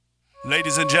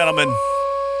Ladies and gentlemen,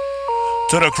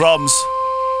 TuttaCrumbs,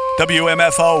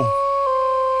 WMFO.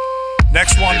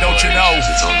 Next one, don't you know?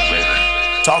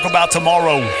 Talk about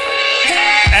tomorrow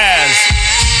as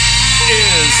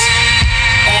is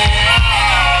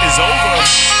over.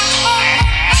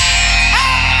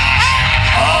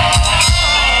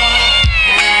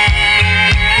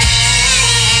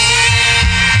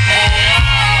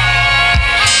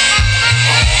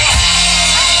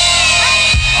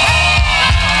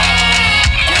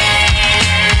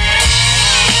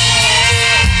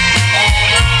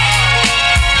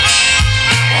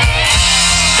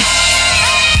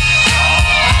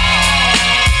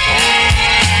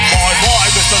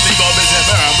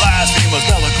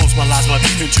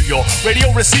 To your radio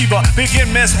receiver,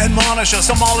 begin miss admonish us,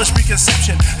 demolish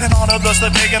preconception, and honor thus the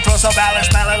pagan thrust of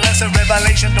Alice, malice, and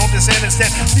revelation. Don't descend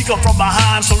instead, speak up from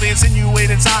behind, slowly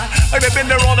insinuate inside, like they've been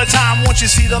there all the time. Once you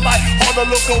see the light, or the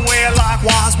look away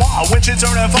likewise. Why? When you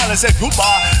turn and finally said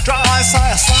goodbye, dry eyes, sigh,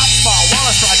 a slight smile, while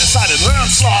I strike decided learn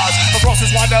slides across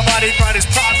his wide body, cried his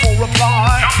prideful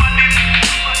reply.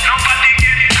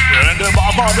 And in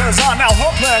my mother's eye, now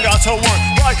her plan got to work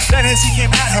right. Then as he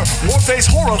came at her, war face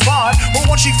horrified. But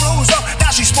when she froze up, now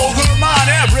she spoke her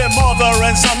mind. Every mother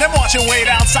and son, them watching wait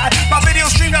outside. My video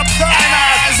streamed up crying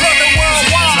eyes, looking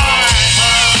worldwide.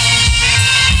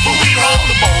 But we roll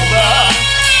the boulder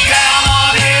down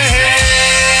on his head.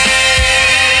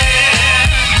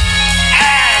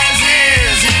 As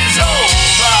is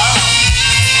over,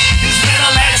 his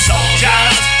middle-aged soldiers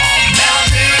are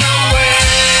melted away.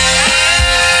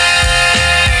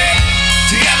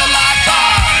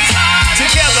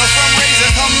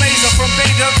 From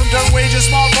Beta, from dirt wages,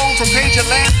 small phone, from page of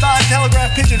land, thigh,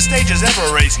 telegraph, pigeon stages,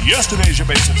 ever erase yesterday's your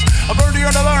basis. A bird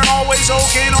to learn, always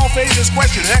okay in all phases.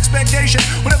 Question, expectation,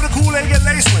 whatever the Kool-Aid get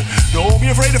laced with. Don't be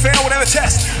afraid to fail, whatever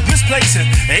test. Displace it,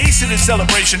 ace it in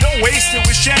celebration. Don't waste it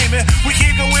with shame. We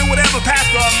keep going whatever path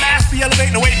the math be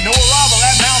elevating, awaiting no arrival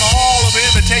at Mount Hall of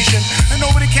invitation. And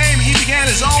nobody came, he began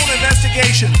his own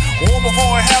investigation. War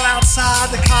before hell outside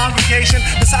the congregation.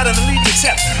 Decided to leave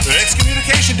except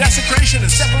excommunication, desecration,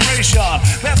 and separation.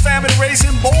 Left family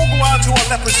racing, bold go out to a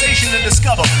leprosation and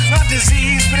discover not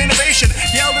disease but innovation.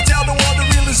 Yell to tell the world the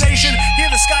realization. Hear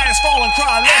the sky is falling,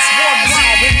 cry. Let's one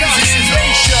wild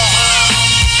renunciation.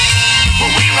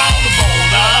 But we roll the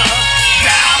boulder